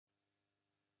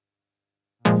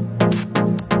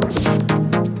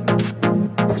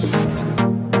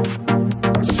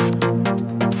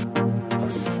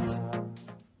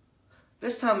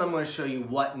time I'm going to show you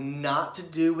what not to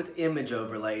do with image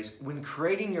overlays when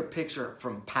creating your picture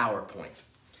from PowerPoint.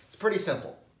 It's pretty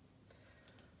simple.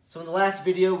 So in the last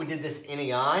video we did this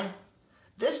NEI.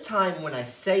 This time when I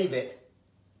save it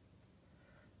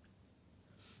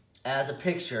as a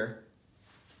picture,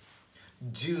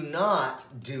 do not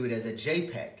do it as a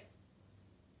JPEG.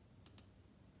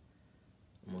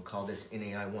 I'm going to call this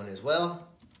NEI1 as well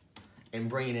and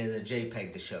bring it in as a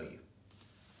JPEG to show you.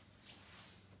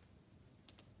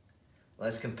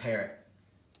 Let's compare it.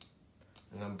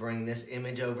 I'm going to bring this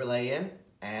image overlay in,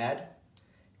 add,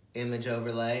 image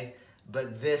overlay,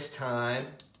 but this time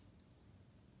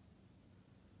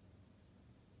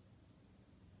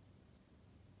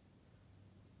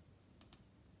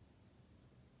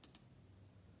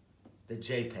the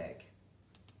JPEG.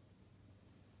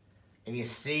 And you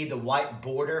see the white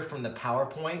border from the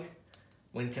PowerPoint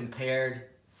when compared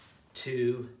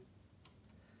to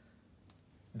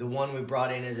the one we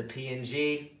brought in as a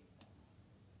PNG.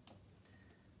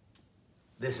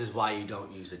 This is why you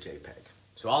don't use a JPEG.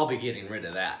 So I'll be getting rid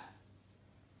of that.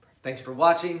 Thanks for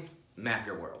watching. Map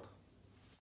Your World.